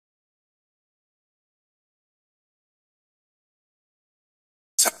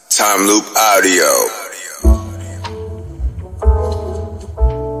Time Loop Audio.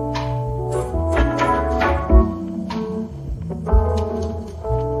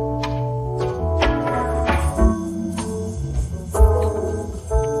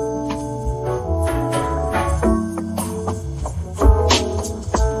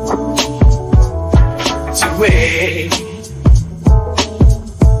 Way,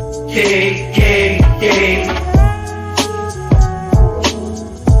 yeah.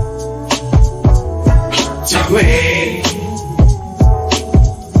 Way,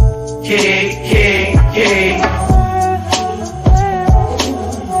 yeah.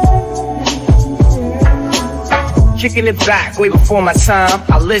 Kicking it back way before my time.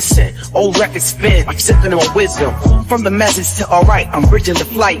 I listen, old records spin, I'm sipping on wisdom. From the message to alright, I'm bridging the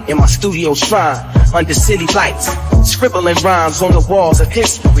flight in my studio shrine under city lights, scribbling rhymes on the walls of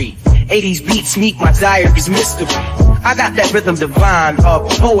history. 80s beats meet my diary's mystery. I got that rhythm divine, a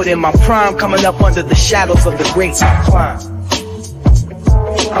poet in my prime, coming up under the shadows of the greats I climb.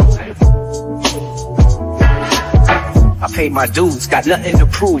 I paid my dues, got nothing to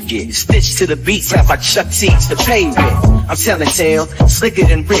prove yet. Stitched to the beats, laugh like Chuck Teach the pavement. I'm telling tales, slicker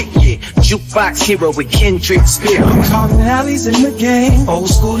than Rick, yeah. Jukebox hero with Kendrick Spear. I'm calling alleys in the game, old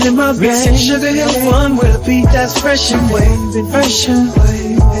school in my veins. Sugar hill fun with a beat that's fresh and waving, fresh and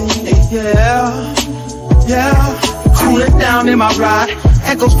waving. Yeah. Cooling down in my ride.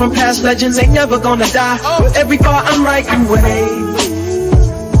 Echoes from past legends ain't never gonna die. With every bar I'm writing wave.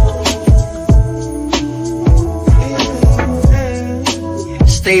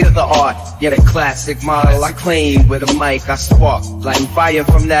 State of the art, yet a classic model I claim. With a mic I spark, lighting fire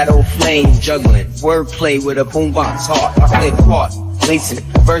from that old flame. Juggling, wordplay with a boombox heart. I play the part, lacing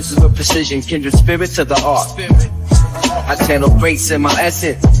verses with precision. Kindred spirit to the art. I channel grace in my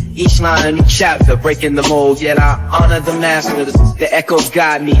essence. Each line a new chapter, breaking the mold. Yet I honor the masters. The echoes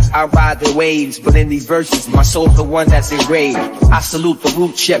guide me, I ride the waves. But in these verses, my soul's the one that's engraved. I salute the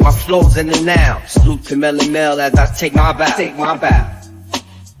roots, yet my flow's in the now. Salute Tenell and Mel as I take my bow.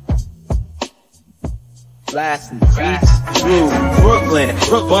 Blasting beats through Brooklyn,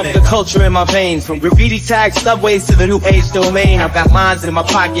 bump the culture in my veins. From graffiti tags, subways to the new age domain. I've got lines in my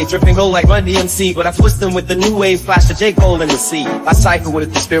pocket, dripping gold like Run DMC. But I twist them with the new wave, flash the J. Cole in the sea. I cycle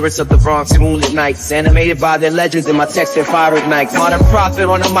with the spirits of the Bronx, moonlit nights. Animated by their legends in my text and fire ignites. Modern prophet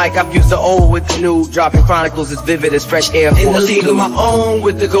on the mic, I've used the old with the new. Dropping chronicles as vivid as fresh air. In the league of my own,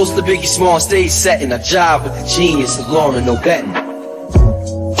 with the ghost of Biggie Small, stage setting. A job with the genius of Lauren, no betting.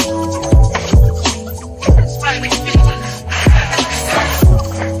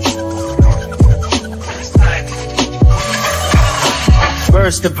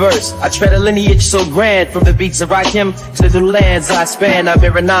 Verse to verse, I tread a lineage so grand. From the beats of Rakim to the lands I span. I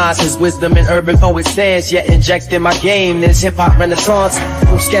veronize his wisdom in urban poet stance, yet injecting my game. This hip-hop renaissance.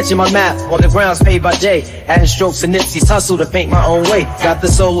 I'm sketching my map on the grounds paid by day. Adding strokes and Nipsey's hustle to paint my own way. Got the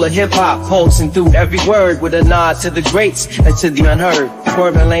soul of hip-hop pulsing through every word, with a nod to the greats and to the unheard.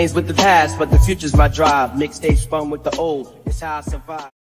 Swerving lanes with the past, but the future's my drive. Mixtape spun with the old, it's how I survive.